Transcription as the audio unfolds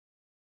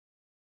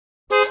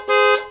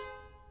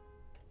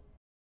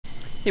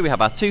Here we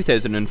have our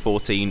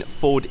 2014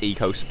 Ford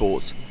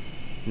Ecosport.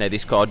 Now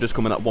this car does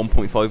come in at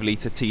 1.5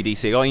 litre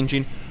Tdci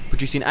engine,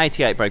 producing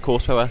 88 brake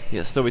horsepower,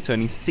 yet still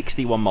returning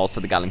 61 miles to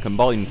the gallon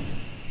combined.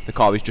 The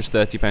car is just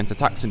 £30 to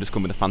tax and does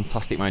come with a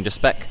fantastic range of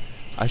spec.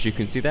 As you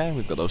can see there,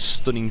 we've got those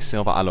stunning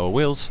silver alloy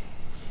wheels.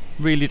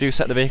 Really do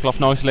set the vehicle off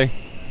nicely,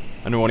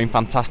 and are all in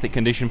fantastic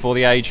condition for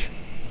the age.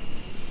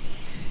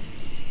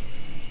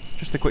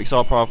 Just a quick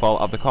side profile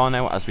of the car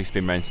now as we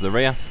spin round to the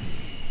rear.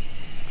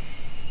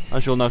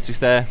 As you'll notice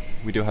there,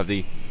 we do have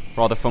the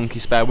rather funky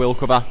spare wheel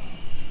cover.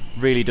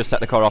 Really does set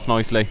the car off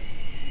nicely.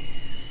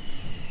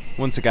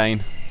 Once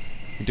again,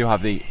 we do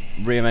have the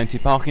rear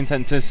mounted parking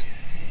sensors.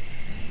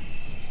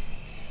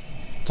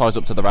 Ties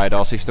up to the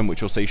radar system, which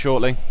you'll see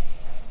shortly.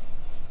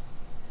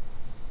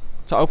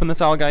 To open the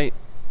tailgate,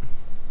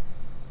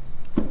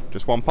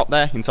 just one pop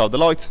there inside the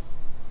light.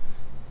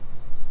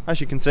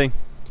 As you can see,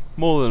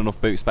 more than enough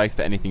boot space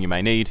for anything you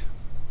may need.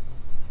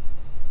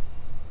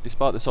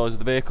 Despite the size of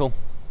the vehicle,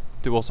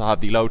 do also have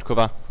the load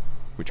cover,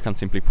 which can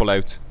simply pull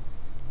out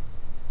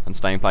and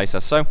stay in place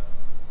as so.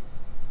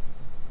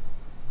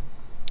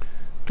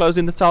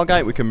 Closing the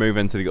tailgate, we can move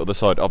into the other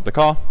side of the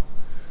car.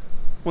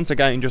 Once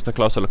again, just a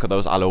closer look at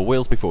those alloy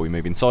wheels before we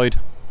move inside.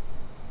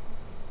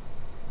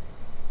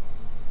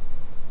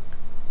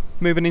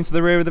 Moving into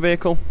the rear of the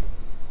vehicle,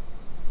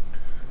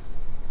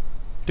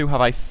 do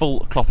have a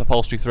full cloth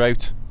upholstery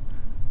throughout,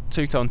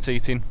 two-tone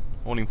seating,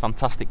 all in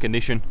fantastic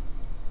condition.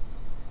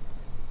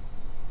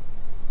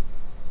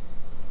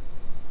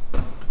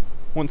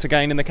 Once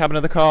again, in the cabin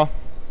of the car,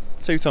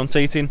 two-tone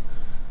seating,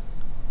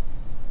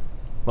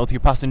 both your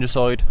passenger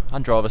side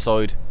and driver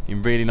side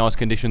in really nice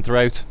condition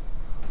throughout.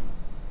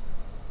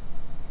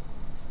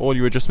 All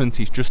your adjustments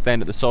is just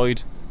down at the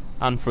side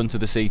and front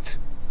of the seat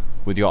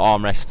with your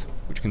armrest,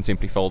 which can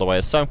simply fold away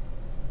as so.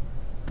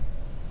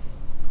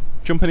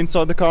 Jumping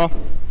inside the car,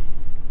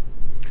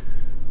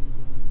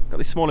 got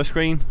this smaller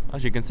screen,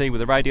 as you can see, with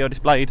the radio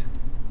displayed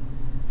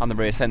and the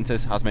rear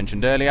sensors as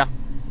mentioned earlier,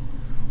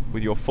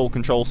 with your full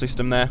control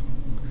system there.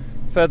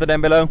 Further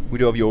down below, we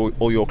do have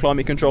all your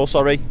climate control, as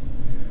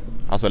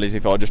well as,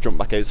 if I just jump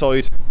back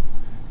outside,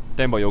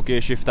 down by your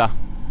gear shifter,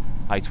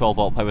 a 12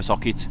 volt power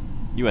socket,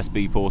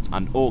 USB port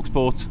and aux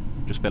port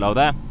just below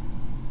there.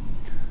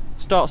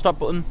 Start stop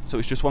button, so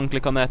it's just one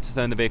click on there to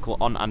turn the vehicle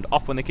on and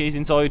off when the key's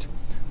inside,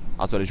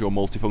 as well as your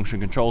multifunction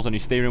controls on your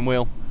steering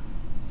wheel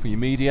for your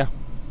media.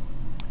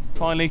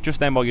 Finally, just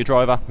down by your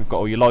driver, we've got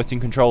all your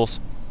lighting controls.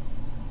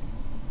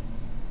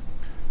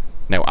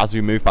 Now, as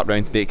we move back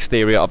round to the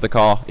exterior of the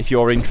car, if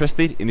you're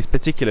interested in this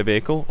particular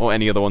vehicle or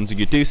any other ones that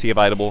you do see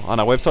available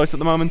on our website at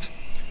the moment,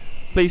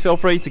 please feel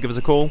free to give us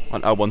a call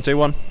on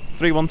 0121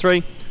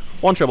 313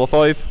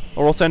 1555,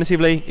 or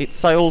alternatively it's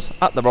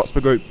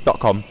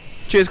sales@theroxburgroup.com.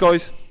 Cheers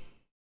guys!